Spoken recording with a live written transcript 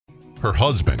Her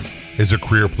husband is a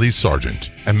career police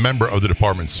sergeant and member of the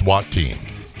department's SWAT team.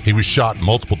 He was shot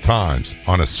multiple times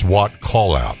on a SWAT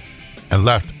call-out and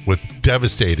left with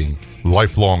devastating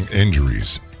lifelong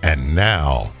injuries. And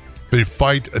now they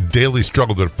fight a daily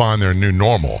struggle to find their new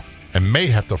normal and may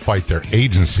have to fight their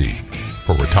agency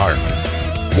for retirement.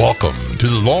 Welcome to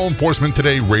the Law Enforcement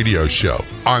Today radio show.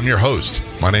 I'm your host.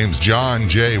 My name's John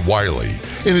J. Wiley.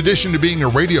 In addition to being a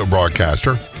radio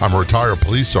broadcaster, I'm a retired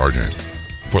police sergeant.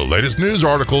 For the latest news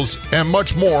articles and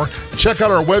much more, check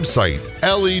out our website,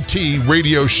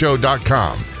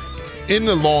 letradioshow.com. In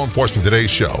the Law Enforcement Today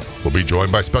show, we'll be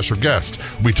joined by special guests.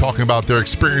 We'll be talking about their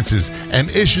experiences and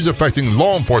issues affecting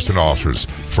law enforcement officers,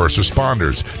 first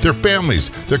responders, their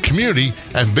families, their community,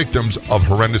 and victims of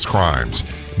horrendous crimes.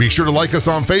 Be sure to like us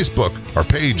on Facebook. Our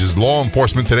page is Law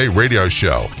Enforcement Today Radio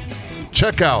Show.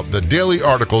 Check out the daily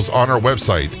articles on our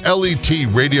website,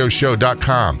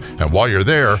 letradioshow.com. And while you're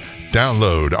there,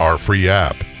 download our free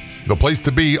app. The place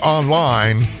to be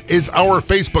online is our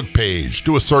Facebook page.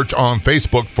 Do a search on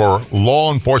Facebook for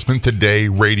Law Enforcement Today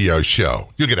Radio Show.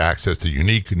 You'll get access to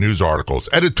unique news articles,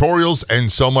 editorials,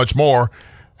 and so much more.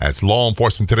 That's Law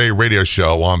Enforcement Today Radio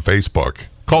Show on Facebook.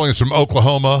 Calling us from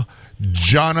Oklahoma,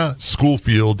 Jonna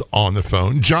Schoolfield on the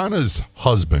phone. Jonna's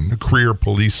husband, a career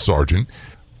police sergeant,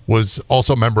 was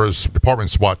also a member of the department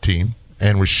SWAT team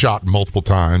and was shot multiple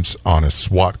times on a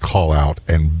SWAT call-out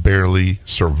and barely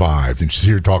survived. And she's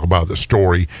here to talk about the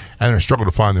story and their struggle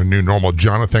to find their new normal.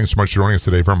 Jonna, thanks so much for joining us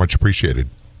today. Very much appreciated.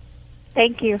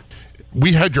 Thank you.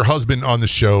 We had your husband on the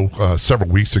show several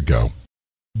weeks ago.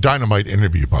 Dynamite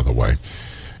interview, by the way.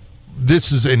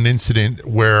 This is an incident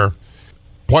where,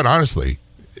 quite honestly,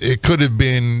 it could have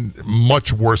been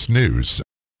much worse news.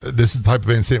 This is the type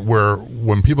of incident where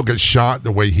when people get shot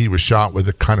the way he was shot with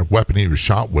the kind of weapon he was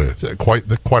shot with,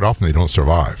 quite often they don't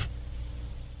survive.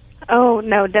 Oh,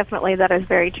 no, definitely. That is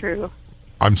very true.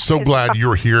 I'm so glad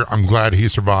you're here. I'm glad he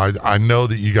survived. I know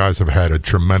that you guys have had a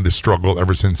tremendous struggle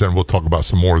ever since then. We'll talk about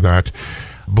some more of that.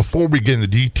 Before we get into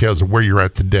the details of where you're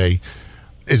at today,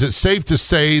 is it safe to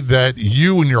say that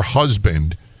you and your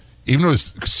husband, even though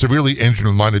he's severely injured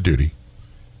in the line of duty,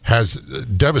 has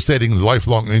devastating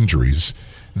lifelong injuries,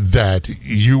 that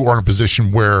you are in a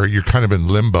position where you're kind of in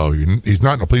limbo? He's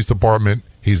not in the police department.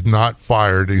 He's not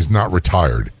fired. He's not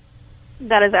retired.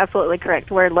 That is absolutely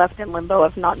correct. We're left in limbo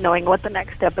of not knowing what the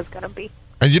next step is going to be.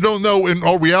 And you don't know in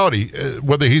all reality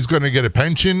whether he's going to get a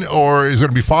pension or he's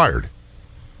going to be fired.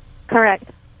 Correct.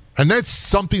 And that's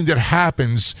something that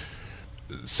happens,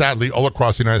 sadly, all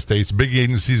across the United States. Big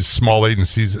agencies, small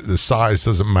agencies, the size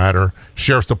doesn't matter.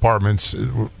 Sheriff's departments,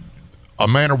 a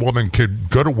man or woman could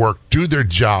go to work, do their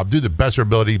job, do the best of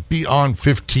their ability, be on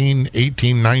 15,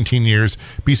 18, 19 years,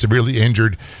 be severely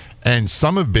injured, and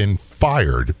some have been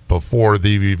fired before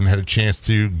they've even had a chance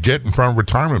to get in front of a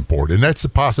retirement board. And that's a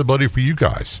possibility for you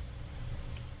guys.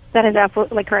 That is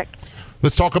absolutely correct.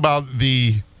 Let's talk about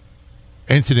the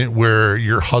incident where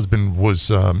your husband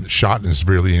was shot and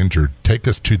severely injured. Take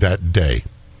us to that day.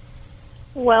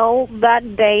 Well,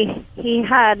 that day, he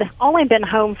had only been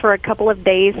home for a couple of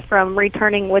days from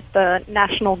returning with the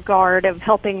National Guard of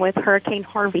helping with Hurricane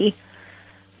Harvey.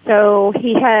 So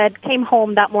he had came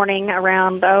home that morning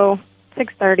around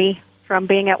 6:30 from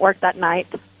being at work that night.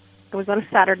 It was on a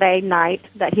Saturday night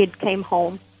that he came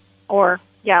home.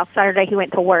 Saturday he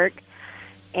went to work.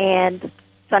 And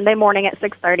Sunday morning at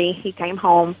 6:30 he came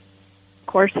home. Of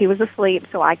course, he was asleep,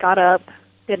 so I got up,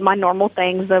 did my normal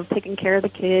things of taking care of the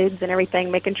kids and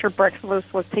everything, making sure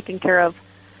breakfast was taken care of.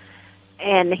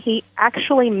 And he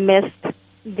actually missed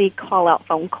the call-out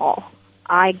phone call.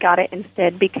 I got it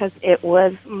instead because it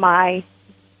was my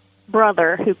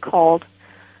brother who called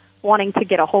wanting to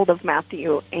get a hold of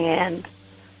Matthew. And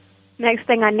next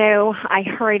thing I know, I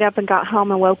hurried up and got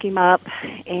home and woke him up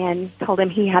and told him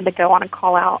he had to go on a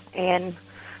call-out. And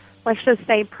let's just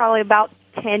say probably about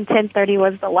 10:30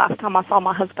 was the last time I saw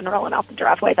my husband rolling out the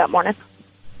driveway that morning.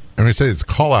 And we say it's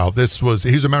call out.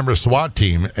 He's a member of SWAT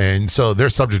team, and so they're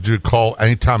subject to call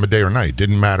any time of day or night.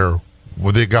 Didn't matter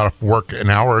whether they got off work an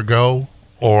hour ago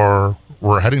or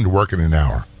were heading to work in an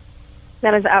hour.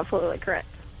 That is absolutely correct.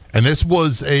 And this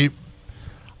was a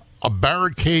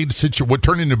barricade situation, what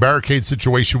turned into a barricade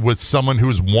situation with someone who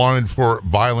was wanted for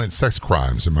violent sex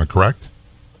crimes. Am I correct?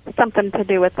 Something to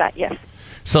do with that, yes.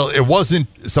 So it wasn't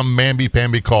some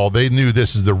mamby-pamby call. They knew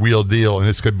this is the real deal, and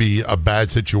this could be a bad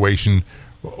situation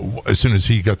as soon as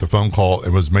he got the phone call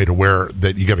and was made aware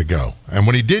that you got to go. And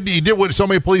when he did what so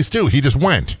many police do. He just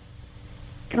went.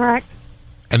 Correct.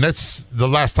 And that's the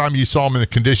last time you saw him in the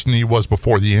condition he was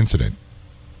before the incident.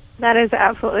 That is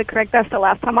absolutely correct. That's the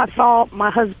last time I saw my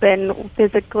husband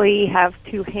physically have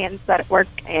two hands that work,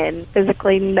 and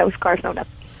physically no scars, no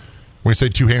nothing. When you say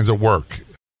two hands at work,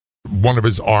 one of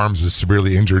his arms is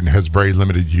severely injured and has very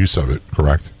limited use of it,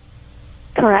 correct?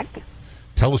 Correct.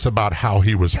 Tell us about how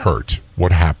he was hurt.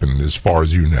 What happened as far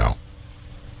as you know?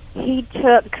 He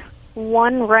took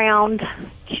one round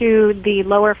to the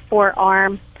lower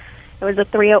forearm. It was a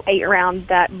 .308 round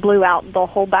that blew out the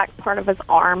whole back part of his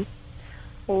arm.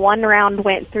 One round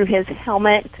went through his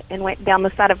helmet and went down the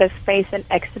side of his face and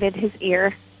exited his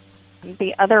ear.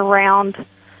 The other round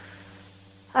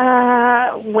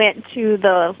went to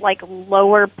the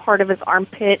lower part of his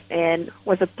armpit and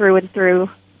was a through and through,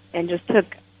 and just took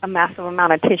a massive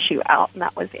amount of tissue out, and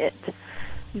that was it.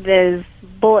 This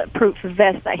bulletproof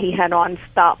vest that he had on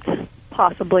stopped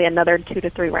possibly another 2 to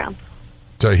 3 rounds.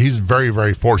 So he's very,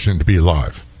 very fortunate to be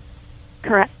alive.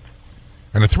 Correct.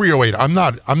 And a .308, I'm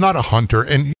not a hunter,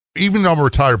 and even though I'm a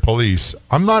retired police,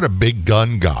 I'm not a big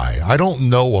gun guy. I don't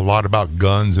know a lot about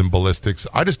guns and ballistics.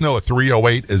 I just know a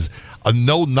 .308 is a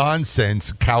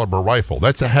no-nonsense caliber rifle.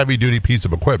 That's a heavy-duty piece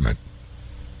of equipment.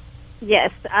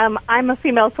 Yes, I'm a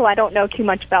female, so I don't know too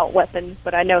much about weapons,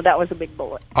 but I know that was a big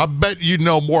bullet. I bet you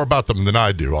know more about them than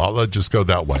I do. I'll just go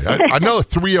that way. I know a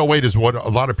 .308 is what a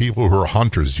lot of people who are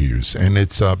hunters use, and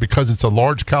it's because it's a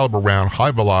large caliber round, high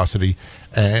velocity,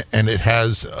 and it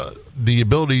has the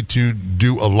ability to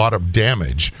do a lot of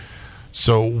damage.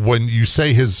 So when you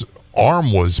say his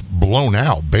arm was blown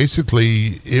out,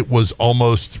 basically it was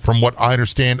almost, from what I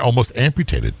understand, almost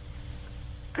amputated.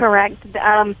 Correct.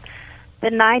 The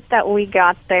night that we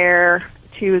got there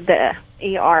to the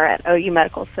ER at OU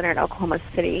Medical Center in Oklahoma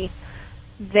City,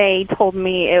 they told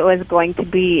me it was going to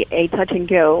be a touch and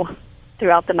go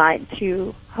throughout the night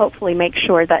to hopefully make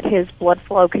sure that his blood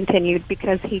flow continued,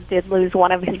 because he did lose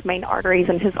one of his main arteries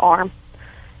in his arm,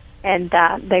 and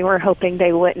that they were hoping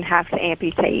they wouldn't have to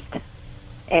amputate.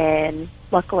 And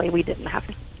luckily we didn't have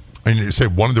to. And you say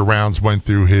one of the rounds went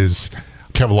through his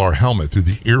Kevlar helmet, through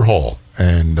the ear hole,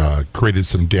 and created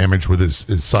some damage with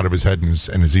his side of his head and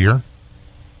his ear?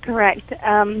 Correct.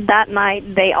 That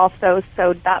night they also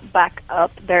sewed that back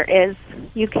up.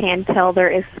 You can tell there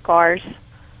is scars.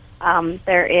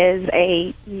 There is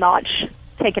a notch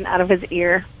taken out of his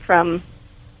ear from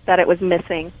that it was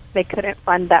missing. They couldn't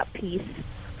find that piece.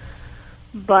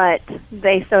 But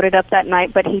they sewed it up that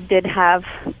night, but he did have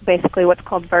basically what's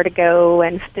called vertigo,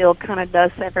 and still kind of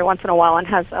does every once in a while, and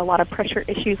has a lot of pressure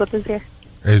issues with his ear.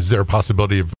 Is there a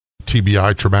possibility of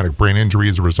TBI, traumatic brain injury,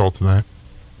 as a result of that?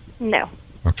 No.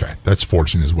 Okay, that's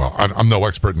fortunate as well. I'm no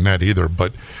expert in that either,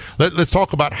 but let's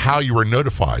talk about how you were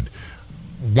notified.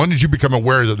 When did you become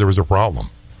aware that there was a problem?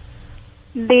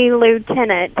 The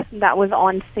lieutenant that was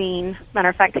on scene, matter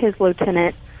of fact, his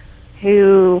lieutenant,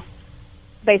 who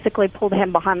basically pulled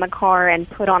him behind the car and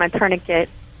put on a tourniquet,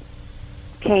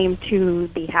 came to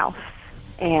the house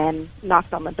and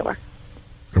knocked on the door.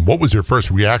 And what was your first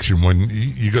reaction when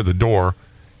you got the door?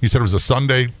 You said it was a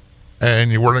Sunday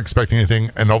and you weren't expecting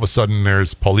anything, and all of a sudden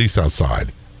there's police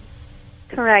outside.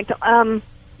 Correct.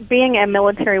 Being a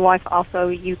military wife also,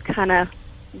 you kind of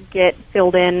get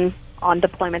filled in on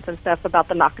deployments and stuff about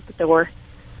the knock at the door.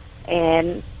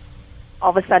 And all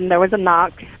of a sudden there was a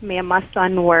knock. Me and my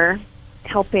son were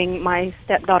helping my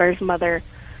stepdaughter's mother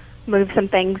move some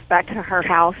things back to her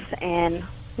house, and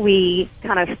we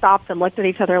kind of stopped and looked at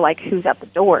each other like, who's at the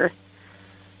door?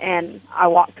 And I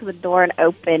walked to the door and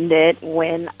opened it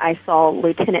when I saw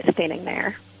Lieutenant standing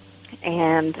there,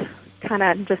 and kind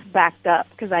of just backed up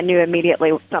because I knew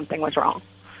immediately something was wrong.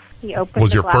 He opened.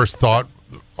 Was your first thought,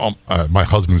 my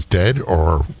husband's dead,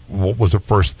 or what was the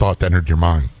first thought that entered your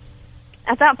mind?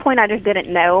 At that point, I just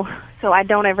didn't know, so I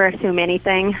don't ever assume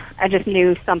anything. I just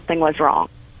knew something was wrong.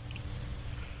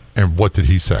 And what did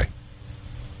he say?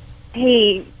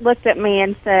 He looked at me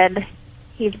and said,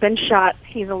 he's been shot,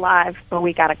 he's alive, but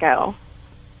we gotta go.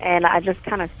 And I just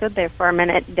kind of stood there for a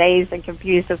minute, dazed and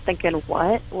confused, of thinking,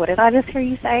 what? What did I just hear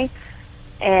you say?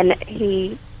 And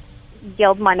he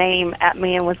yelled my name at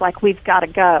me and was like, we've gotta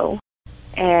go.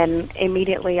 And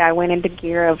immediately I went into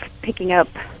gear of picking up,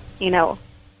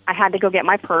 I had to go get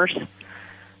my purse.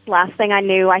 Last thing I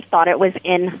knew, I thought it was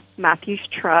in Matthew's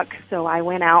truck, so I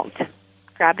went out,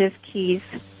 grabbed his keys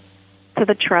to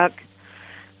the truck.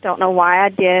 Don't know why I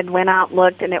did. Went out,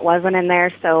 looked, and it wasn't in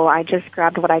there, so I just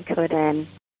grabbed what I could and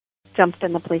jumped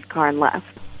in the police car and left.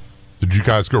 Did you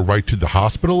guys go right to the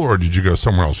hospital, or did you go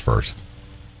somewhere else first?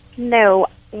 No,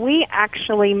 we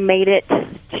actually made it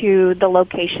to the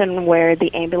location where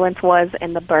the ambulance was,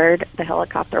 and the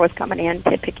helicopter was coming in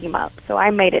to pick him up. So I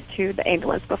made it to the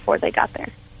ambulance before they got there.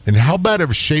 And how bad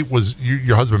of a shape was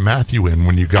your husband Matthew in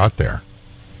when you got there?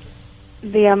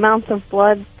 the amounts of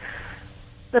blood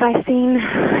that I've seen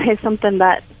is something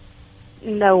that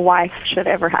no wife should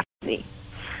ever have to see.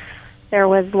 There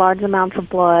was large amounts of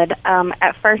blood.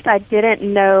 At first, I didn't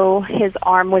know his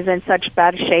arm was in such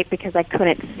bad shape because I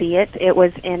couldn't see it. It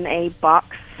was in a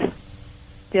box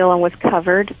still and was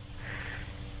covered.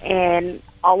 And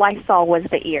all I saw was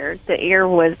the ear. The ear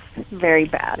was very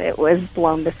bad. It was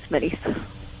blown to smitties.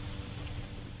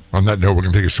 On that note, we're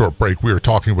going to take a short break. We are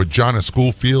talking with Jonna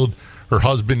Schoolfield. Her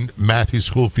husband, Matthew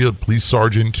Schoolfield, police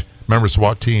sergeant, member of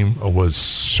SWAT team,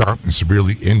 was shot and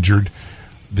severely injured.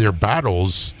 Their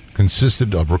battles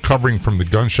consisted of recovering from the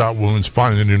gunshot wounds,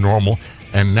 finding the new normal,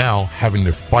 and now having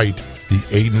to fight the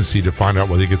agency to find out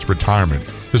whether he gets retirement.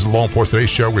 This is Law Enforcement Today's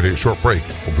show. We're going to take a short break.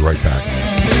 We'll be right back.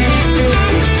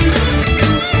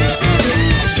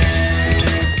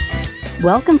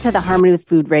 Welcome to the Harmony with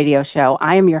Food radio show.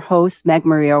 I am your host, Meg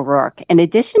Marie O'Rourke. In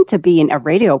addition to being a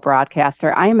radio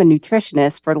broadcaster, I am a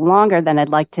nutritionist for longer than I'd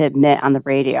like to admit on the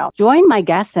radio. Join my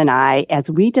guests and I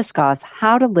as we discuss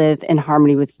how to live in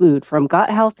harmony with food, from gut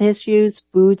health issues,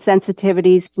 food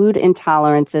sensitivities, food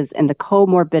intolerances, and the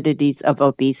comorbidities of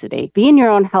obesity. Being your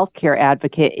own healthcare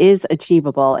advocate is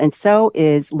achievable, and so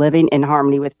is living in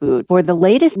harmony with food. For the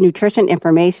latest nutrition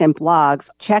information blogs,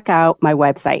 check out my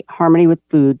website,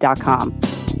 harmonywithfood.com.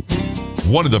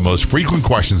 One of the most frequent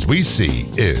questions we see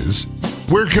is,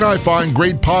 where can I find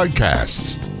great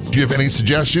podcasts? Do you have any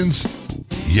suggestions?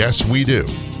 Yes, we do.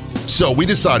 So we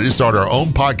decided to start our own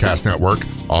podcast network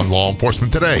on Law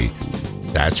Enforcement Today.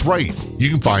 That's right. You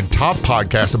can find top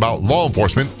podcasts about law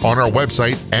enforcement on our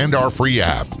website and our free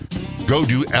app. Go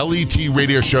to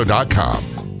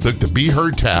letradioshow.com, click the Be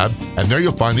Heard tab, and there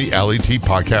you'll find the LET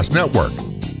Podcast Network.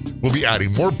 We'll be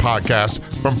adding more podcasts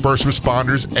from first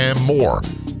responders and more.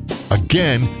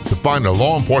 Again, to find the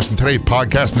Law Enforcement Today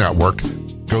Podcast Network,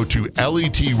 go to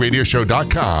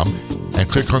letradioshow.com and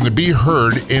click on the Be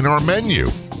Heard in our menu,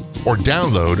 or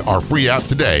download our free app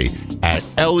today at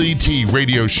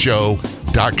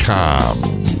letradioshow.com.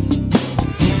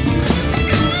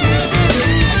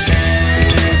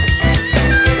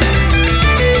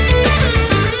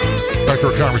 Back to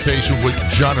our conversation with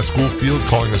Jonna Schoolfield,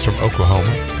 calling us from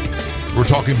Oklahoma. We're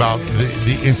talking about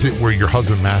the incident where your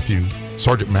husband,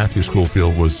 Sergeant Matthew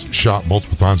Schoolfield, was shot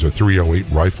multiple times with a .308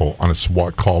 rifle on a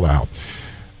SWAT call-out.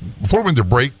 Before we went to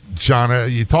break, Jonna,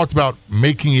 you talked about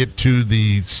making it to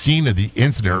the scene of the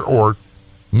incident, or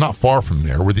not far from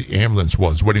there, where the ambulance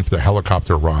was, waiting for the helicopter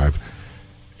to arrive.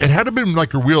 It had to have been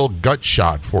like a real gut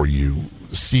shot for you,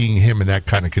 seeing him in that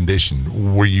kind of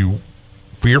condition. Were you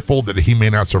fearful that he may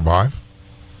not survive?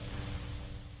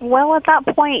 Well, at that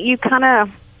point, you kind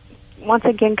of, once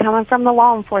again, coming from the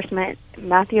law enforcement,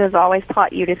 Matthew has always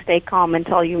taught you to stay calm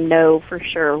until you know for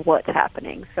sure what's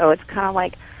happening. So it's kind of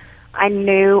like, I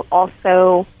knew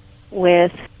also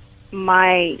with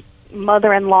my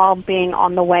mother-in-law being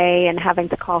on the way and having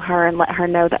to call her and let her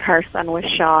know that her son was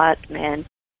shot, and,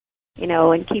 you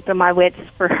know, and keeping my wits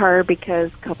for her,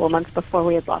 because a couple of months before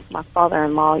we had lost my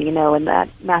father-in-law, you know, and that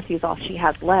Matthew's all she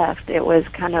had left. It was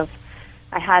kind of,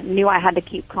 knew I had to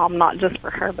keep calm, not just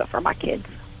for her, but for my kids.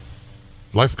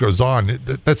 Life goes on.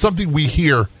 That's something we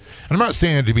hear, and I'm not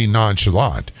saying it to be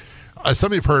nonchalant.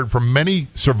 Something I've heard from many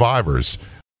survivors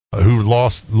who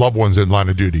lost loved ones in line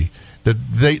of duty, that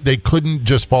they couldn't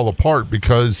just fall apart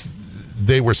because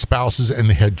they were spouses and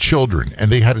they had children,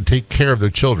 and they had to take care of their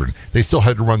children. They still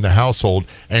had to run the household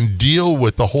and deal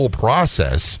with the whole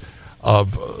process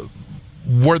of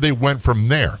where they went from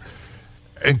there.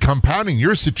 And compounding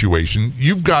your situation,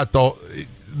 you've got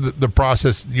the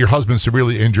process. Your husband's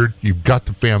severely injured. You've got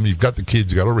the family. You've got the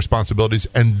kids. You've got all responsibilities.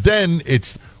 And then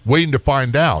it's waiting to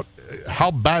find out. How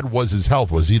bad was his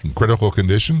health? Was he in critical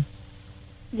condition?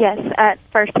 Yes, at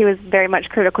first he was very much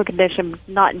critical condition,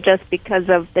 not just because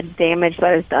of the damage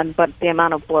that was done, but the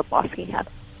amount of blood loss he had.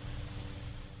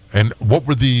 And what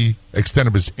were the extent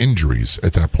of his injuries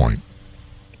at that point?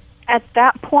 At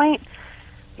that point,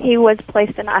 he was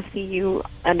placed in ICU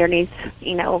underneath,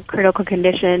 you know, critical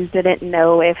condition, didn't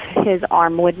know if his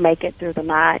arm would make it through the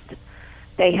night.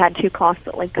 They had to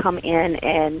constantly come in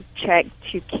and check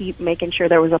to keep making sure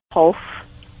there was a pulse.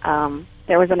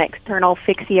 There was an external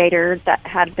fixator that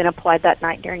had been applied that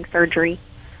night during surgery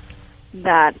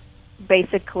that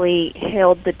basically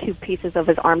held the two pieces of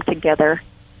his arm together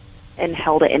and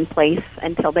held it in place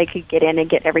until they could get in and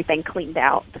get everything cleaned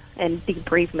out and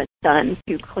debridement done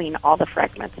to clean all the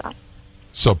fragments out.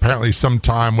 So apparently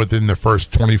sometime within the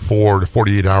first 24 to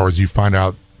 48 hours, you find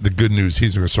out the good news,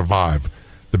 he's going to survive.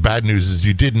 The bad news is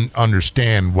you didn't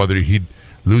understand whether he'd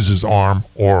lose his arm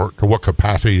or to what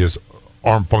capacity his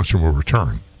arm function will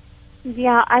return.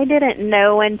 Yeah, I didn't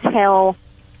know until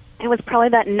it was probably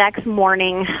that next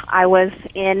morning. I was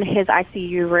in his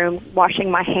ICU room washing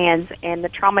my hands, and the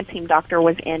trauma team doctor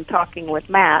was in talking with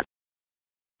Matt.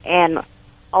 And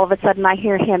all of a sudden, I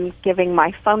hear him giving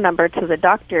my phone number to the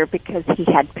doctor because he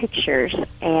had pictures.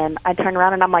 And I turn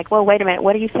around, and I'm like, well, wait a minute,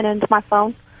 what are you sending to my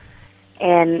phone?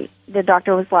 And the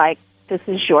doctor was like, this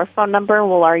is your phone number.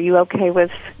 Well, are you okay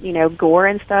with, gore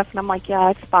and stuff? And I'm like,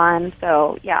 yeah, it's fine.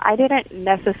 So, yeah, I didn't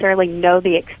necessarily know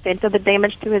the extent of the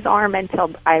damage to his arm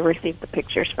until I received the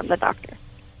pictures from the doctor.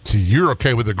 See, you're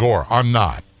okay with the gore. I'm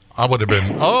not. I would have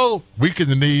been, weak in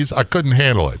the knees. I couldn't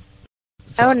handle it.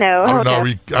 So oh, no. I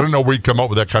don't know where you come up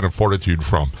with that kind of fortitude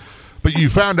from. But you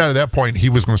found out at that point he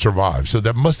was going to survive. So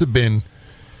that must have been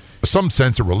some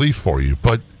sense of relief for you.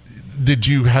 But did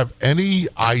you have any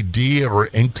idea or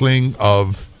inkling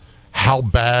of how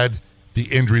bad the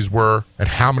injuries were and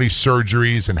how many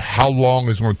surgeries and how long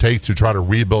it's going to take to try to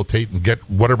rehabilitate and get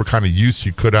whatever kind of use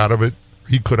you could out of it?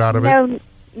 He could out of it? No,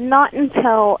 not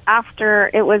until after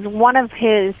it was one of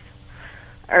his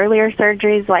earlier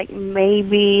surgeries, like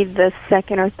maybe the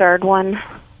second or third one.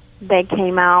 They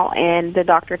came out and the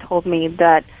doctor told me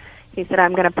that he said,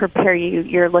 I'm going to prepare you.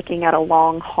 You're looking at a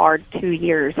long, hard 2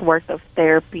 years worth of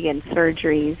therapy and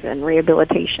surgeries and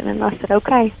rehabilitation. And I said,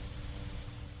 okay.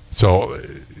 So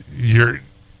you're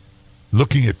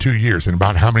looking at 2 years and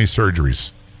about how many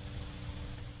surgeries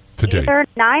to date? Either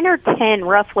 9 or 10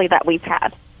 roughly that we've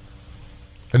had.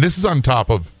 And this is on top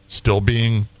of still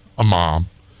being a mom,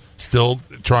 still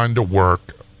trying to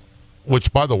work,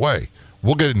 which, by the way,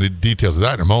 we'll get into details of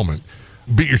that in a moment.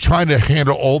 But you're trying to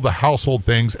handle all the household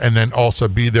things and then also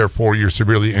be there for your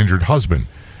severely injured husband.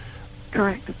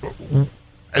 Correct.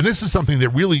 And this is something that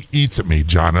really eats at me,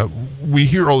 Jonna. We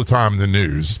hear all the time in the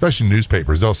news, especially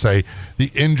newspapers, they'll say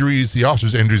the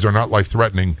officer's injuries are not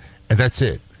life-threatening, and that's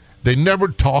it. They never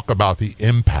talk about the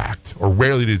impact, or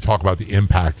rarely do they talk about the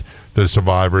impact to the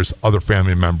survivors, other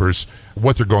family members,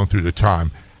 what they're going through at the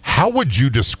time. How would you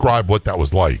describe what that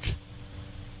was like?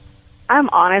 I'm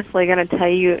honestly going to tell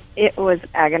you, it was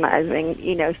agonizing.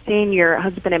 Seeing your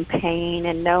husband in pain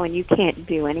and knowing you can't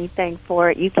do anything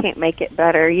for it, you can't make it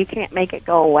better, you can't make it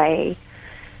go away.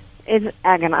 It's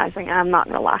agonizing. I'm not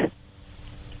going to lie.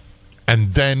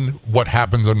 And then what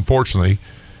happens, unfortunately,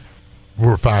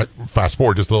 we're fast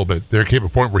forward just a little bit. There came a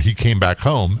point where he came back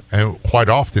home, and quite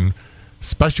often,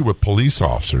 especially with police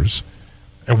officers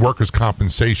and workers'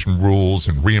 compensation rules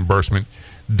and reimbursement,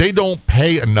 they don't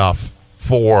pay enough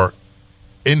for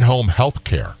in-home health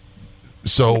care.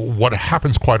 So what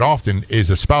happens quite often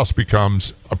is a spouse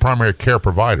becomes a primary care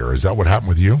provider. Is that what happened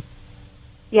with you?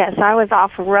 Yes, I was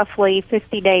off roughly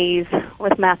 50 days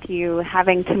with Matthew,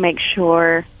 having to make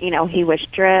sure, he was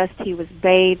dressed, he was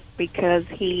bathed, because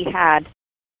he had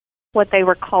what they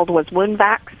were called was wound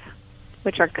vacs,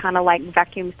 which are kind of like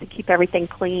vacuums to keep everything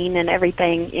clean and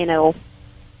everything,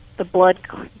 the blood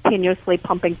continuously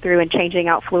pumping through and changing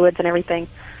out fluids and everything.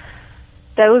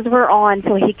 Those were on,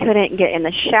 so he couldn't get in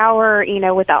the shower,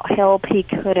 without help. He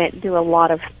couldn't do a lot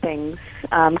of things.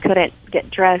 Couldn't get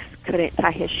dressed, couldn't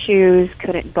tie his shoes,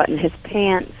 couldn't button his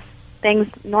pants.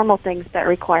 Normal things that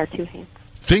require two hands.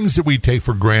 Things that we take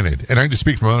for granted. And I can just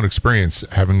speak from my own experience,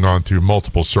 having gone through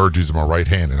multiple surgeries of my right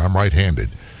hand, and I'm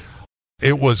right-handed.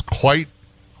 It was quite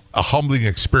a humbling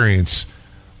experience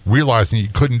realizing you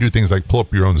couldn't do things like pull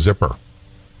up your own zipper.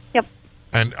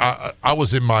 And I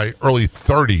was in my early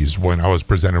 30s when I was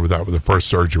presented with that with the first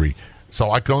surgery. So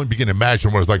I can only begin to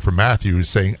imagine what it was like for Matthew,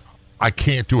 saying, I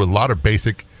can't do a lot of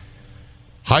basic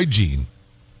hygiene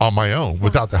on my own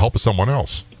without the help of someone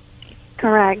else.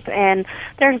 Correct. And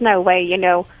there's no way,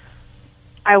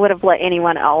 I would have let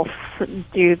anyone else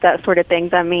do that sort of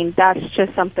things. I mean, that's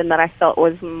just something that I felt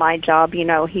was my job.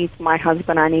 He's my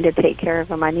husband. I need to take care of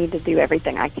him. I need to do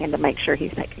everything I can to make sure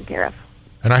he's taken care of.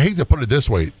 And I hate to put it this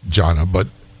way, Jonna, but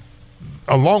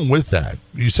along with that,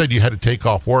 you said you had to take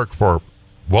off work for,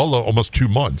 almost 2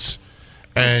 months.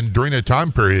 And during that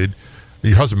time period,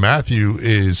 your husband Matthew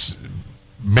is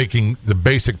making the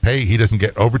basic pay. He doesn't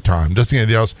get overtime, doesn't get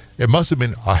anything else. It must have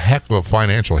been a heck of a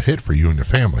financial hit for you and your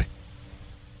family.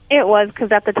 It was,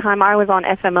 because at the time I was on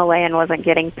FMLA and wasn't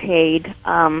getting paid.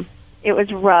 It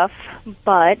was rough,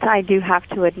 but I do have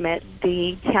to admit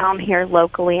the town here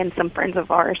locally and some friends of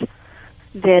ours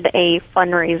did a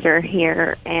fundraiser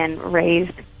here and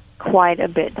raised quite a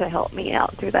bit to help me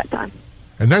out through that time.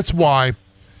 And that's why,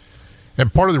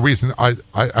 and part of the reason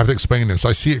I've explained this,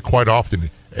 I see it quite often,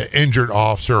 an injured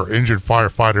officer or injured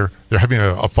firefighter, they're having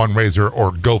a fundraiser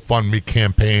or GoFundMe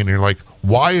campaign, and you're like,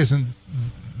 why isn't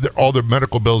all their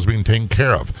medical bills being taken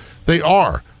care of? They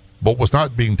are, but what's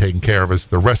not being taken care of is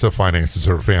the rest of the finances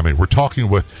of the family. We're talking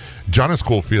with Jonna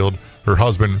Schofield, her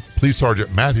husband, Police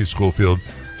Sergeant Matthew Schoolfield,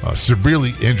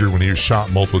 severely injured when he was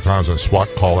shot multiple times on a SWAT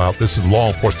call-out. This is Law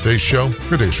Enforcement Today's show. We're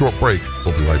going to take a short break.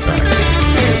 We'll be right back.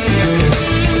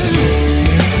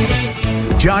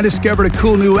 John discovered a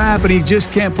cool new app, and he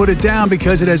just can't put it down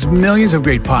because it has millions of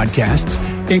great podcasts,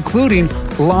 including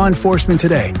Law Enforcement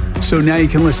Today. So now you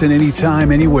can listen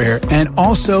anytime, anywhere, and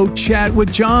also chat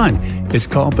with John. It's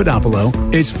called Podopolo.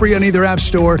 It's free on either app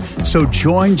store, so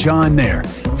join John there.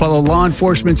 Follow Law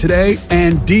Enforcement Today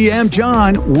and DM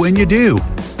John when you do.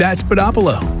 That's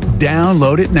Podopolo.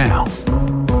 Download it now.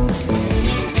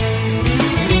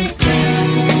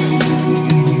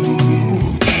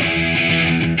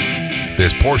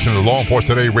 This portion of the Law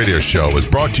Enforcement Today radio show is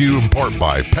brought to you in part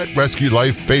by Pet Rescue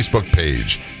Life Facebook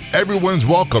page. Everyone's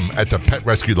welcome at the Pet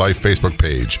Rescue Life Facebook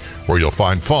page, where you'll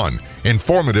find fun,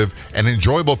 informative, and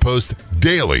enjoyable posts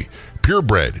daily.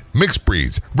 Purebred, mixed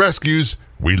breeds, rescues,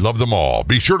 we love them all.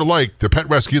 Be sure to like the Pet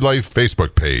Rescue Life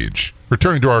Facebook page.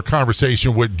 Returning to our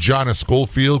conversation with Jonna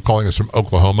Schoolfield, calling us from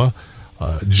Oklahoma.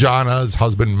 Jonna's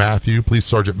husband, Matthew, Police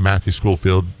Sergeant Matthew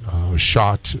Schoolfield, was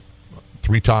shot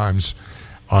 3 times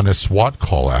on a SWAT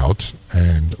call-out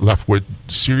and left with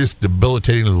serious,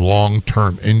 debilitating,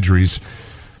 long-term injuries.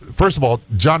 First of all,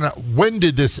 Jonna, when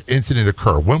did this incident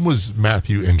occur? When was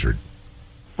Matthew injured?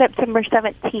 September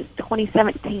 17th,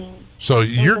 2017. So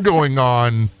you're going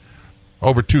on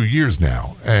over 2 years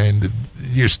now, and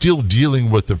you're still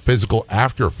dealing with the physical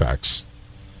after effects.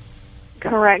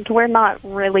 Correct. We're not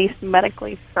released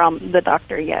medically from the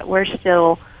doctor yet. We're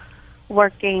still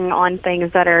working on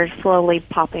things that are slowly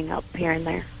popping up here and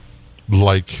there.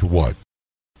 Like what?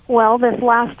 Well, this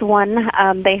last one,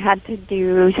 they had to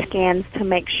do scans to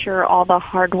make sure all the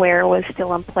hardware was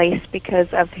still in place because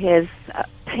of his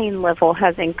pain level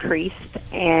has increased,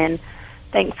 and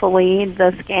thankfully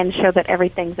the scans show that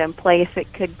everything's in place.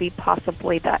 It could be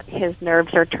possibly that his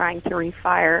nerves are trying to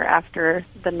refire after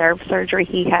the nerve surgery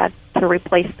he had to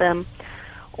replace them,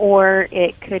 or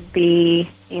it could be,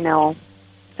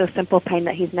 the simple pain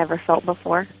that he's never felt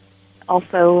before.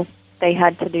 Also, they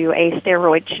had to do a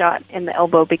steroid shot in the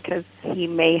elbow because he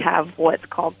may have what's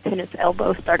called tennis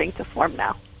elbow starting to form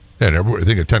now. And everyone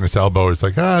think a tennis elbow is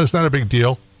like, it's not a big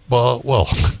deal. Well,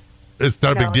 it's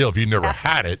not a big deal if you never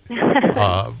had it.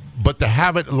 But to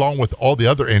have it along with all the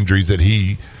other injuries that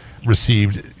he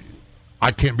received,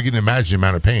 I can't begin to imagine the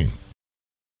amount of pain.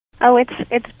 Oh,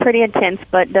 it's pretty intense,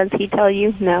 but does he tell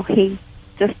you? No, he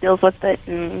just deals with it,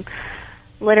 and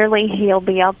literally he'll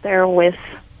be out there with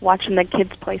watching the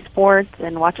kids play sports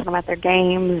and watching them at their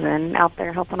games and out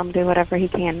there helping them do whatever he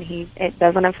can. It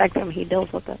doesn't affect him. He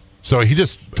deals with it. So he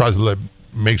just tries to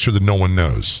make sure that no one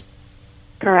knows.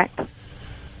 Correct.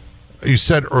 You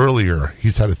said earlier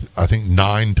he's had, I think,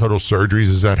 9 total surgeries.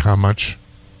 Is that how much?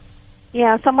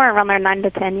 Yeah, somewhere around there, 9 to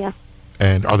 10, yeah.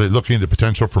 And are they looking at the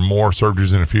potential for more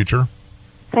surgeries in the future?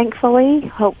 Thankfully,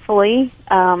 hopefully.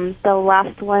 The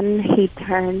last one he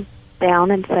turned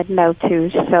down and said no to,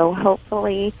 so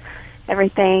hopefully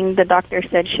everything the doctor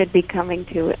said should be coming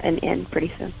to an end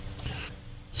pretty soon.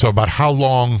 So about how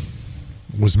long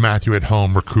was Matthew at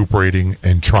home recuperating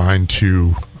and trying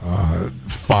to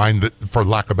find, for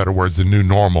lack of better words, the new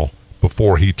normal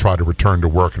before he tried to return to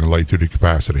work in a light-duty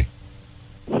capacity?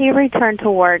 He returned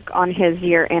to work on his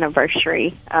year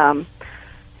anniversary.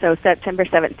 So September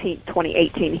 17th,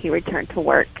 2018, he returned to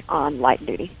work on light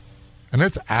duty. And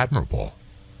that's admirable.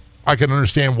 I can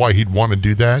understand why he'd want to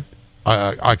do that.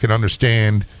 I can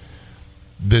understand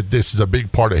that this is a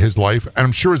big part of his life, and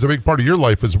I'm sure it's a big part of your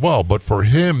life as well. But for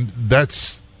him,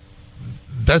 that's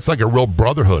like a real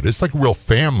brotherhood. It's like a real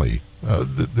family,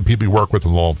 the people you work with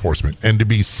in law enforcement. And to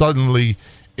be suddenly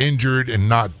injured and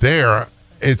not there,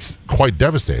 it's quite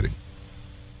devastating.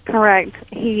 Correct.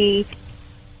 He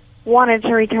wanted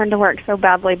to return to work so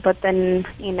badly, but then,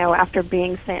 after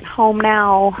being sent home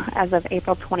now as of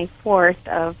April 24th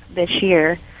of this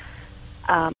year,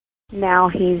 now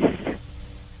he's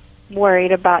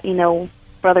worried about,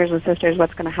 brothers and sisters,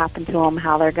 what's going to happen to them,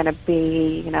 how they're going to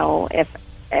be, if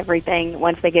everything,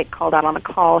 once they get called out on a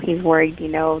call, he's worried,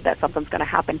 that something's going to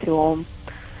happen to them.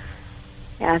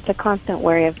 Yeah, it's a constant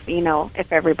worry of,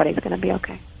 if everybody's going to be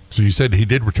okay. So you said he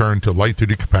did return to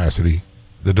light-duty capacity.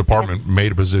 The department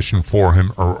made a position for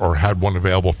him or had one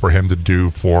available for him to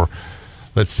do for,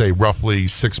 let's say, roughly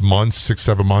 6 months,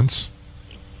 7 months?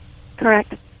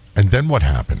 Correct. And then what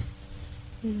happened?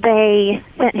 They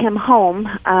sent him home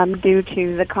due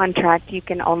to the contract. You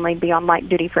can only be on light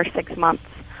duty for 6 months.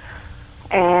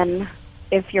 And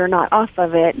if you're not off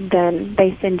of it, then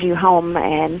they send you home,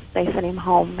 and they sent him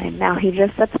home. And now he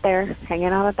just sits there, hanging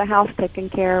out at the house,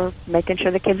 taking care of, making sure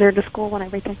the kids are to school and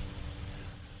everything.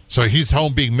 So he's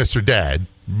home being Mr. Dad,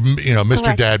 Mr.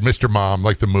 Correct. Dad, Mr. Mom,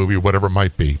 like the movie, whatever it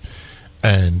might be.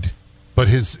 But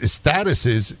his status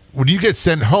is, when you get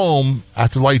sent home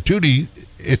after light duty,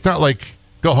 it's not like,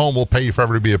 go home, we'll pay you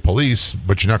forever to be a police,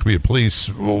 but you're not going to be a police.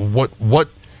 Well, what?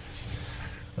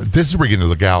 This is where we get into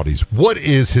legalities. What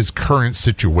is his current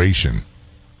situation?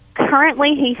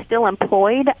 Currently, he's still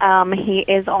employed. He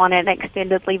is on an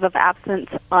extended leave of absence,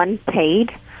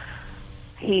 unpaid.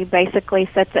 He basically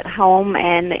sits at home,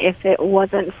 and if it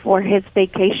wasn't for his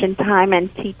vacation time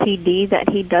and TTD that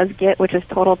he does get, which is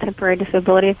total temporary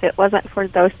disability, if it wasn't for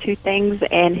those two things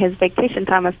and his vacation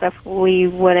time and stuff, we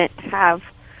wouldn't have,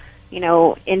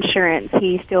 insurance.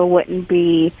 He still wouldn't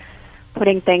be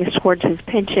putting things towards his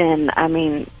pension. I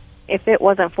mean, if it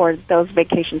wasn't for those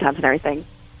vacation times and everything,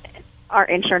 our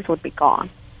insurance would be gone.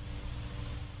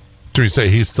 So you say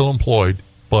he's still employed,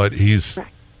 but he's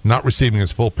not receiving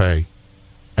his full pay,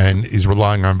 and he's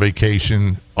relying on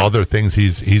vacation, other things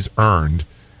he's earned,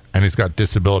 and he's got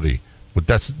disability. But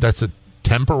that's a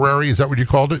temporary, is that what you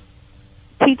called it?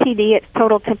 TTD, it's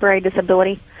total temporary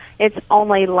disability. It's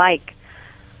only like,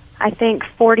 I think,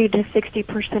 40 to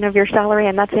 60% of your salary,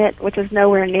 and that's it, which is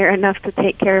nowhere near enough to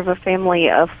take care of a family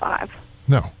of 5.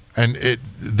 No, and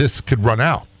this could run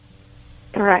out.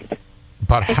 Correct.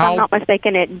 But if how? I'm not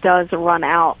mistaken, it does run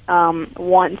out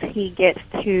once he gets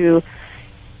to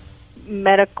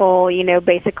medical,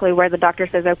 basically where the doctor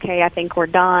says, okay, I think we're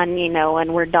done,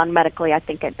 and we're done medically, I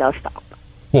think it does stop.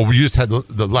 Well, we just had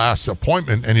the last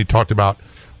appointment, and he talked about,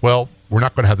 well, we're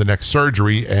not going to have the next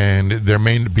surgery, and there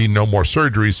may be no more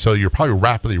surgeries, so you're probably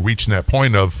rapidly reaching that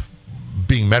point of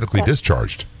being medically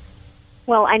discharged.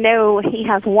 Well, I know he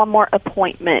has one more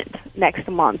appointment next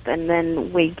month, and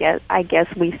then I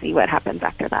guess we see what happens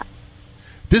after that.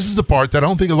 This is the part that I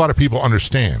don't think a lot of people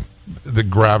understand, the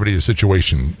gravity of the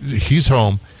situation. He's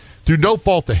home through no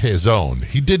fault of his own.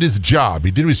 He did his job.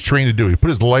 He did what he was trained to do. He put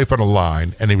his life on the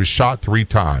line, and he was shot 3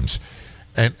 times.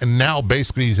 And now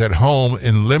basically he's at home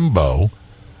in limbo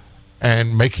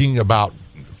and making about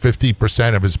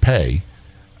 50% of his pay,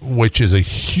 which is a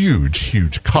huge,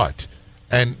 huge cut.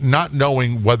 And not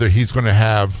knowing whether he's going to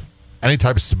have any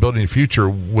type of stability in the future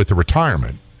with the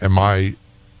retirement. Am I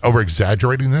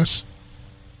over-exaggerating this?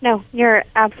 No, you're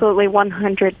absolutely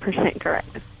 100%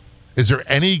 correct. Is there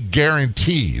any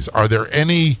guarantees? Are there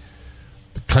any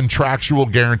contractual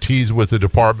guarantees with the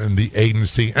department and the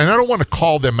agency? And I don't want to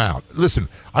call them out. Listen,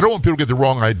 I don't want people to get the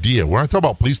wrong idea. When I talk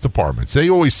about police departments, they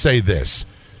always say this.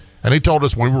 And they told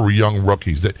us when we were young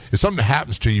rookies that if something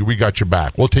happens to you, we got your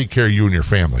back. We'll take care of you and your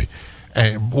family.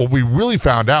 And what we really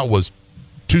found out was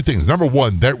 2 things. Number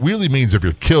one, that really means if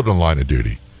you're killed in line of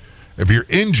duty. If you're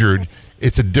injured,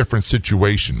 it's a different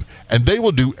situation. And they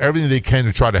will do everything they can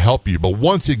to try to help you. But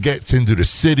once it gets into the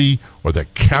city or the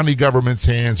county government's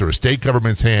hands or a state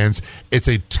government's hands, it's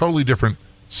a totally different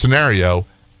scenario.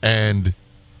 And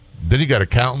then you got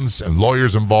accountants and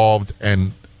lawyers involved,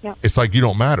 and It's like you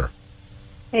don't matter.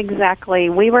 Exactly.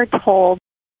 We were told,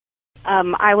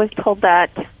 I was told that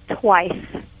twice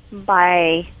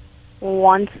by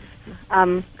once,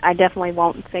 I definitely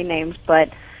won't say names, but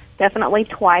definitely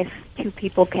twice 2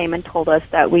 people came and told us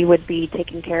that we would be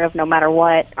taken care of no matter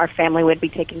what, our family would be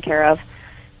taken care of.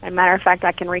 As a matter of fact,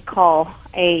 I can recall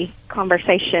a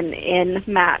conversation in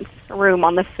Matt's room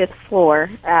on the 5th floor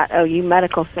at OU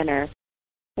Medical Center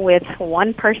with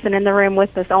one person in the room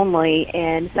with us only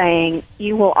and saying,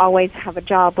 you will always have a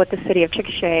job with the city of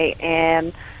Chickasha.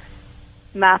 And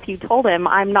Matthew told him,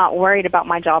 I'm not worried about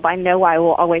my job. I know I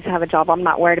will always have a job. I'm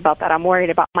not worried about that. I'm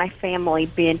worried about my family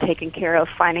being taken care of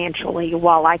financially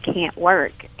while I can't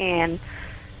work. And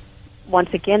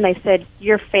once again, they said,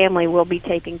 your family will be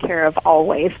taken care of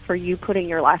always for you putting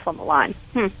your life on the line.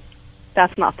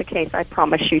 That's not the case. I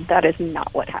promise you that is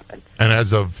not what happened. And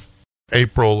as of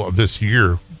April of this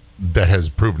year, that has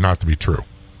proved not to be true.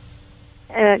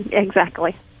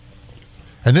 Exactly.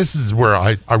 And this is where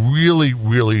I really,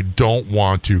 really don't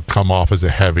want to come off as a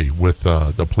heavy with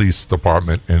the police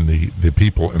department and the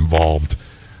people involved,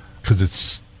 because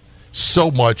it's so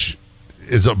much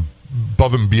is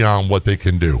above and beyond what they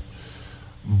can do.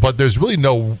 But there's really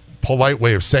no polite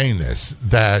way of saying this,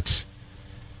 that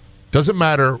doesn't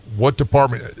matter what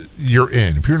department you're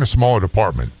in. If you're in a smaller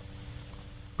department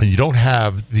and you don't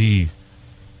have the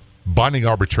binding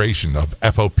arbitration of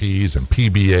FOPs and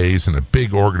PBAs and the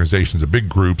big organizations, the big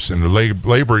groups, and the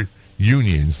labor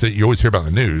unions that you always hear about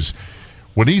in the news,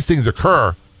 when these things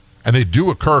occur, and they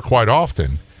do occur quite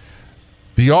often,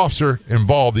 the officer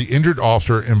involved, the injured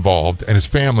officer involved, and his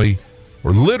family,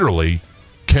 or literally,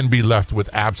 can be left with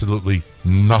absolutely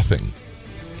nothing.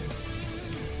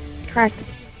 Correct.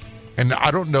 And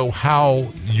I don't know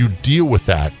how you deal with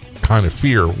that kind of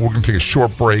fear. We're going to take a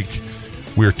short break.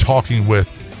 We're talking with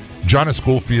Jonna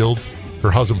Schoolfield. Her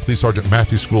husband, Police Sergeant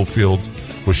Matthew Schoolfield,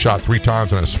 was shot 3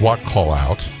 times in a SWAT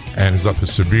call-out and is left with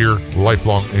severe,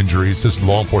 lifelong injuries. This is the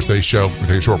Law Enforcement Today Show. We'll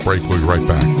take a short break. We'll be right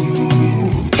back.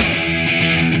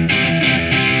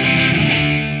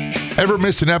 Ever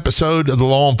miss an episode of the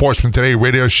Law Enforcement Today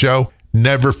radio show?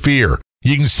 Never fear.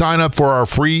 You can sign up for our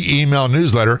free email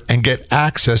newsletter and get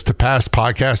access to past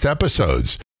podcast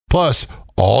episodes. Plus,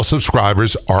 all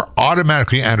subscribers are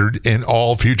automatically entered in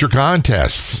all future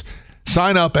contests.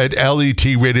 Sign up at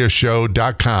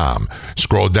letradioshow.com.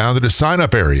 Scroll down to the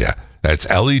sign-up area. That's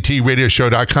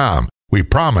letradioshow.com. We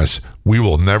promise we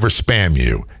will never spam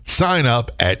you. Sign up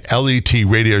at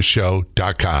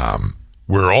letradioshow.com.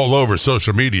 We're all over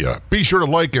social media. Be sure to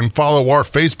like and follow our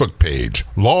Facebook page,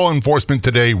 Law Enforcement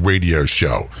Today Radio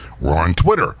Show. We're on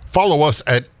Twitter. Follow us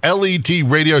at LET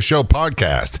Radio Show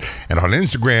Podcast. And on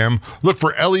Instagram, look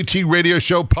for LET Radio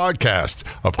Show Podcast.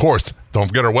 Of course, don't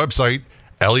forget our website,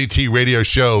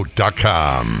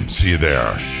 letradioshow.com. See you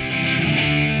there.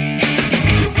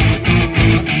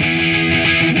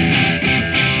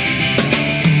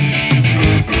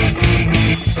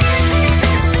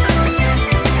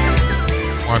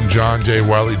 I'm John J.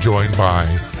 Wiley, joined by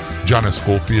Jonna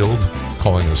Schoolfield,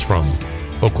 calling us from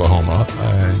Oklahoma.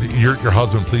 And your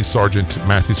husband, Police Sergeant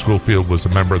Matthew Schoolfield, was a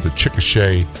member of the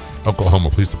Chickasha, Oklahoma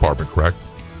Police Department, correct?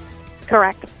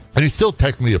 Correct. And he's still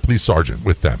technically a police sergeant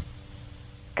with them.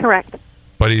 Correct.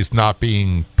 But he's not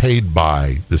being paid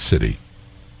by the city.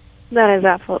 That is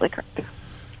absolutely correct.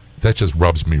 That just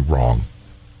rubs me wrong.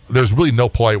 There's really no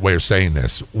polite way of saying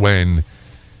this. When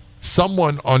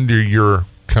someone under your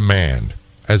command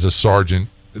as a sergeant,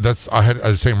 I had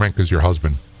the same rank as your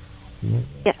husband.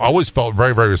 Yes. I always felt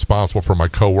very, very responsible for my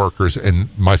coworkers and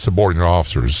my subordinate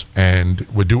officers, and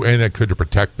would do anything I could to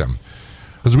protect them.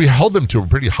 Because we held them to a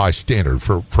pretty high standard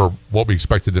for what we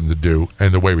expected them to do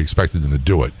and the way we expected them to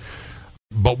do it.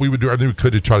 But we would do everything we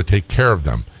could to try to take care of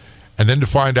them. And then to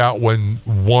find out when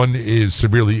one is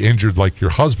severely injured like your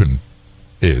husband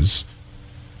is,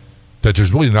 that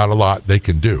there's really not a lot they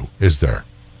can do, is there?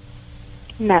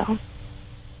 No.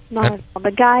 Not at all.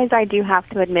 The guys, I do have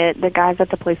to admit, the guys at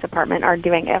the police department are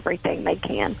doing everything they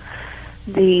can.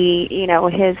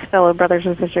 His fellow brothers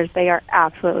and sisters, they are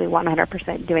absolutely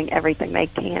 100% doing everything they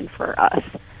can for us.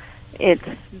 It's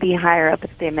the higher up,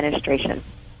 it's the administration.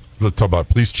 Let's talk about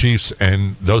police chiefs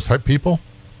and those type people?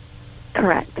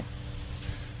 Correct.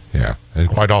 Yeah, and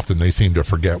quite often they seem to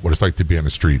forget what it's like to be on the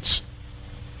streets.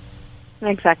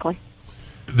 Exactly.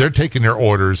 They're taking their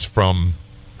orders from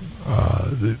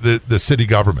the city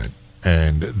government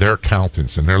and their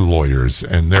accountants and their lawyers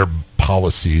and their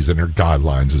policies and their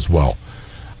guidelines as well.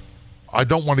 I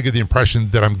don't want to get the impression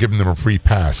that I'm giving them a free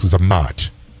pass, because I'm not.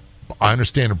 I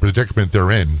understand the predicament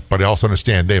they're in, but I also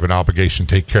understand they have an obligation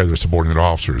to take care of their subordinate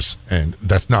officers, and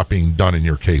that's not being done in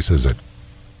your case, is it?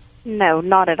 No,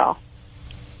 not at all.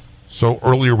 So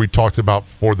earlier we talked about,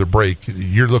 before the break,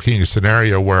 you're looking at a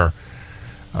scenario where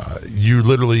you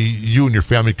and your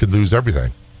family could lose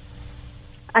everything.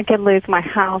 I could lose my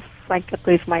house, I could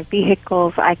lose my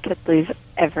vehicles, I could lose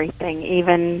everything,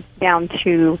 even down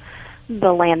to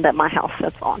the land that my house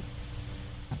sits on.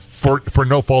 For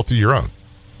no fault of your own?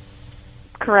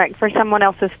 Correct. For someone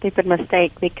else's stupid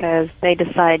mistake, because they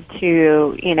decide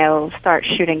to, start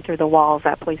shooting through the walls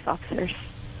at police officers.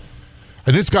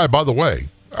 And this guy, by the way,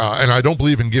 and I don't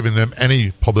believe in giving them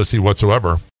any publicity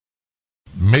whatsoever,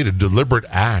 made a deliberate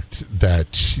act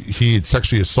that he had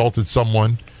sexually assaulted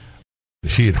someone.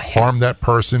 He had harmed that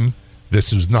person.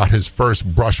 This was not his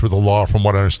first brush with the law, from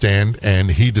what I understand,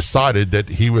 and he decided that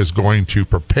he was going to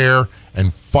prepare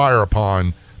and fire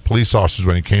upon police officers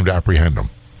when he came to apprehend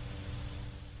them.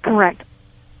 Correct.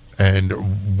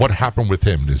 And what happened with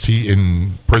him? Is he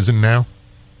in prison now?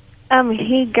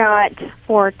 He got,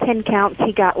 for 10 counts,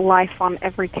 he got life on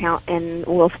every count and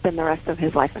will spend the rest of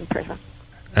his life in prison.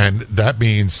 And that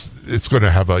means it's going to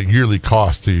have a yearly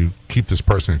cost to keep this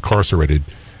person incarcerated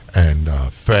and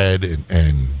fed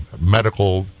and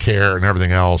medical care and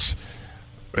everything else.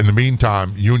 In the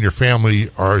meantime, you and your family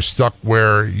are stuck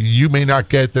where you may not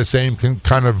get the same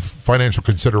kind of financial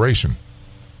consideration.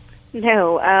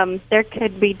 No, there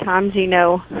could be times,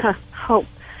 hope,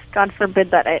 God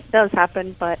forbid that it does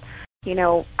happen, but,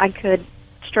 I could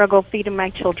struggle feeding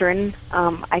my children.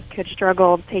 I could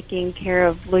struggle taking care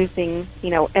of losing,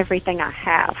 everything I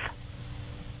have.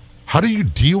 How do you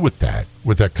deal with that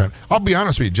kind of, I'll be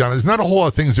honest with you, John, there's not a whole lot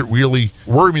of things that really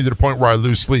worry me to the point where I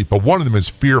lose sleep, but one of them is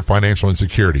fear of financial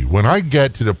insecurity. When I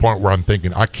get to the point where I'm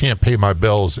thinking I can't pay my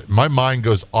bills, my mind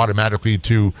goes automatically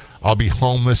to I'll be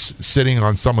homeless sitting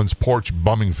on someone's porch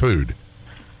bumming food.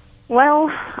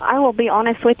 Well, I will be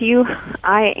honest with you.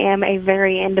 I am a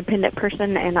very independent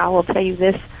person, and I will tell you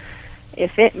this.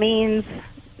 If it means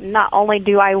not only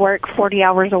do I work 40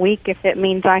 hours a week, if it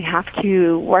means I have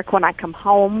to work when I come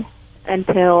home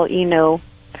until,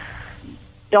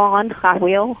 dawn, I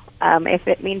will. If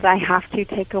it means I have to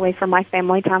take away from my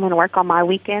family time and work on my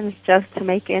weekends just to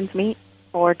make ends meet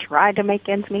or try to make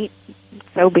ends meet,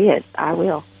 so be it. I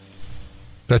will.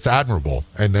 That's admirable,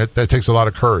 and that takes a lot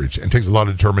of courage and takes a lot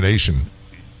of determination.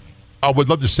 I would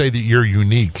love to say that you're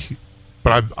unique,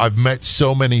 but I've met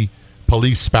so many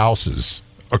police spouses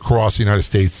across the United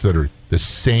States that are the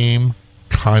same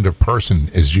kind of person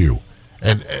as you.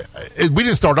 And we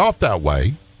didn't start off that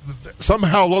way.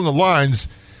 Somehow along the lines,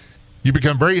 you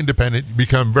become very independent, you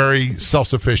become very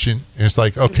self-sufficient, and it's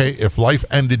like, okay, if life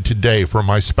ended today for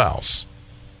my spouse,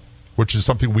 which is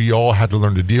something we all had to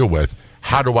learn to deal with,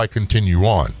 how do I continue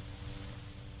on?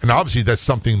 And obviously that's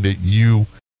something that you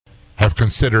have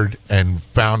considered and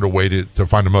found a way to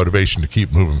find a motivation to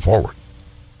keep moving forward.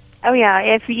 Oh, yeah.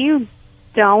 If you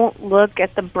don't look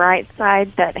at the bright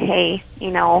side that, hey,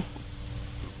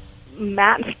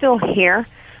 Matt's still here,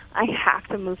 I have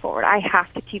to move forward. I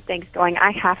have to keep things going.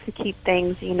 I have to keep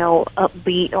things,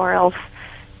 upbeat, or else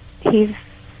he's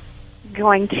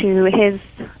going to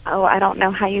I don't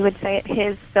know how you would say it,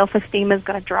 his self-esteem is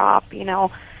going to drop.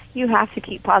 You have to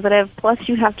keep positive. Plus,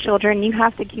 you have children. You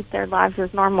have to keep their lives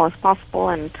as normal as possible,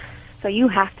 and so you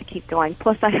have to keep going.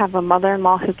 Plus, I have a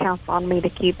mother-in-law who counts on me to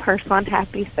keep her son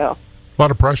happy, so. A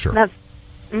lot of pressure.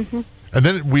 Mm-hmm. And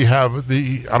then we have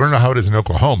I don't know how it is in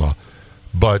Oklahoma,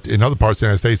 but in other parts of the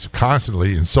United States,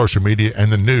 constantly in social media and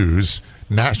the news,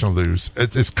 national news,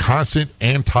 it's constant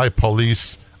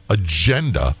anti-police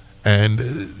agenda. And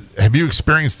have you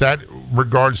experienced that in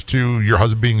regards to your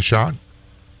husband being shot?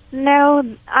 No,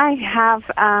 I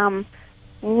have.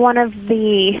 One of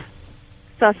the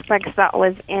suspects that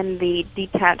was in the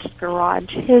detached garage,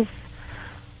 his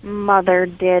mother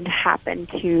did happen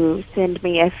to send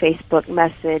me a Facebook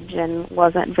message and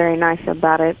wasn't very nice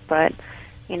about it, but,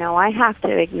 I have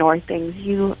to ignore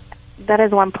things. That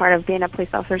is one part of being a police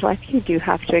officer's life. You do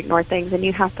have to ignore things, and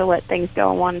you have to let things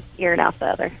go one ear and out the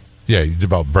other. Yeah, you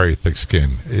develop very thick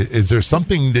skin. Is there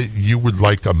something that you would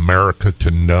like America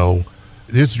to know?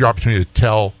 This is your opportunity to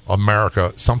tell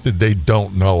America something they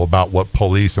don't know about what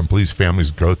police and police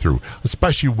families go through,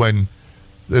 especially when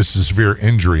there's a severe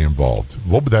injury involved.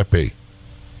 What would that be?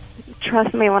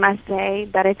 Trust me when I say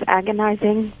that it's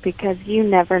agonizing, because you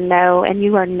never know, and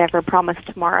you are never promised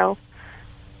tomorrow.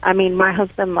 I mean, my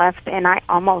husband left, and I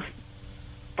almost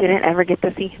didn't ever get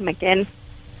to see him again.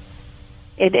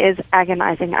 It is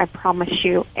agonizing, I promise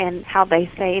you, and how they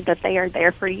say that they are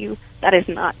there for you, that is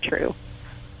not true.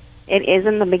 It is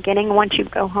in the beginning. Once you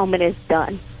go home, it is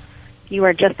done. You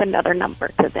are just another number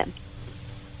to them.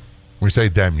 When you say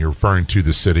them, you're referring to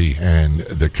the city and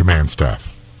the command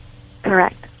staff.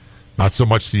 Correct. Not so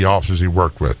much the officers you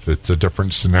work with. It's a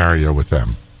different scenario with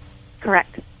them.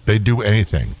 Correct. They do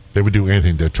anything. They would do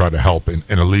anything to try to help and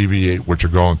alleviate what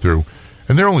you're going through.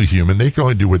 And they're only human. They can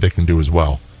only do what they can do as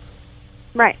well.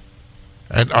 Right.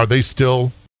 And are they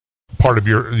still part of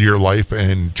your life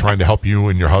and trying to help you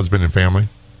and your husband and family?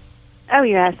 Oh,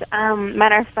 yes.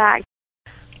 Matter of fact,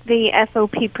 the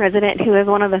SOP president, who is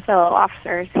one of the fellow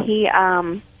officers,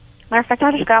 matter of fact,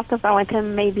 I just got off the phone with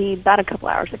him maybe about a couple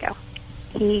hours ago.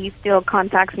 He still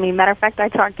contacts me. Matter of fact, I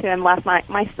talked to him last night.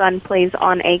 My son plays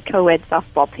on a co-ed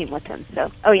softball team with him.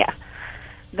 So, oh, yeah.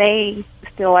 They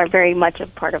still are very much a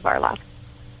part of our life.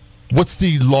 What's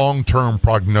the long-term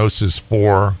prognosis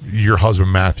for your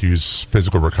husband Matthew's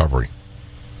physical recovery?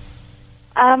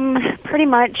 Pretty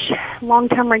much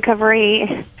long-term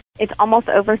recovery. It's almost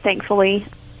over, thankfully.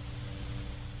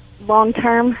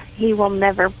 Long-term, he will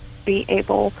never be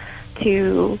able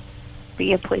to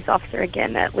be a police officer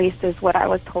again, at least is what I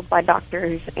was told by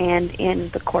doctors and in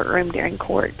the courtroom during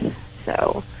court.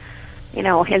 So,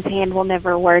 his hand will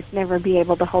never work, never be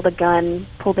able to hold a gun,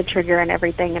 pull the trigger and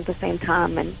everything at the same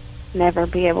time, and never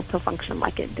be able to function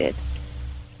like it did.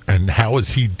 And how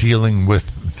is he dealing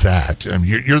with that? I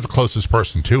mean, you're the closest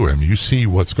person to him. You see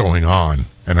what's going on,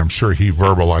 and I'm sure he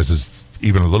verbalizes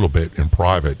even a little bit in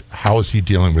private. How is he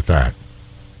dealing with that?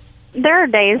 There are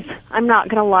days, I'm not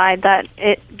going to lie, that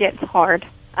it gets hard,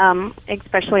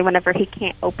 especially whenever he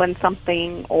can't open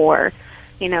something or,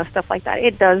 stuff like that.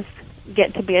 It does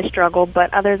get to be a struggle,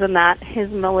 but other than that, his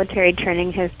military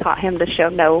training has taught him to show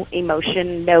no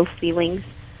emotion, no feelings.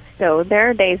 So there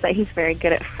are days that he's very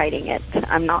good at hiding it,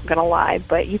 I'm not going to lie,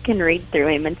 but you can read through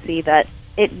him and see that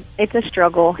it's a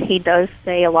struggle. He does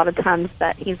say a lot of times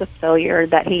that he's a failure,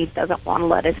 that he doesn't want to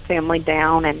let his family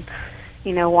down, and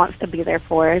wants to be there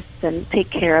for us and take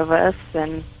care of us,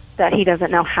 and that he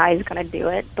doesn't know how he's going to do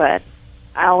it. But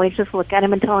I always just look at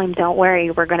him and tell him, don't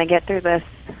worry, we're going to get through this.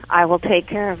 I will take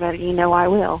care of it. I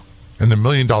will. And the $1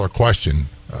 million question,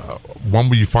 when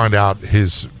will you find out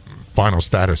his final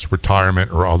status,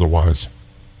 retirement or otherwise?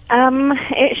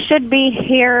 It should be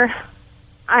here.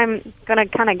 I'm going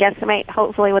to kind of guesstimate,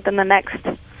 hopefully within the next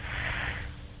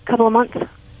couple of months.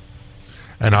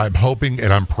 And I'm hoping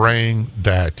and I'm praying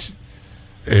that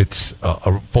it's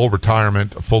a full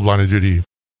retirement, a full line of duty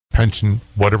pension,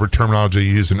 whatever terminology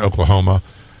you use in Oklahoma.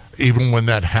 Even when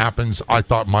that happens, I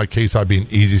thought in my case I'd be an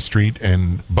easy street,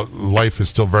 but life is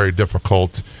still very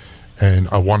difficult. And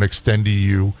I want to extend to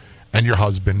you and your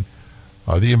husband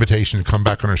the invitation to come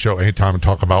back on our show anytime and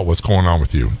talk about what's going on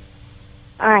with you.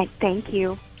 All right, thank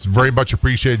you. It's very much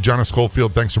appreciated. Jonna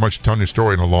Schofield, thanks so much for telling your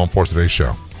story on the Law Enforcement Today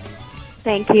show.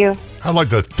 Thank you. I'd like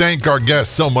to thank our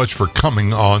guests so much for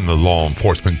coming on the Law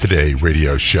Enforcement Today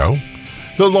radio show.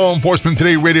 The Law Enforcement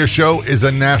Today radio show is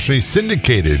a nationally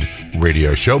syndicated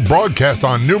radio show broadcast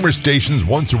on numerous stations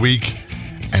once a week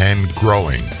and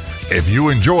growing. If you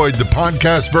enjoyed the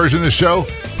podcast version of the show,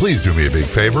 please do me a big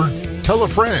favor. Tell a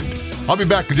friend. I'll be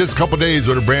back in just a couple days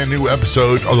with a brand new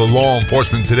episode of the Law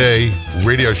Enforcement Today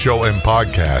radio show and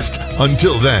podcast.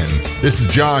 Until then, this is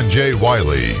John J.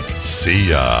 Wiley. See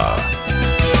ya.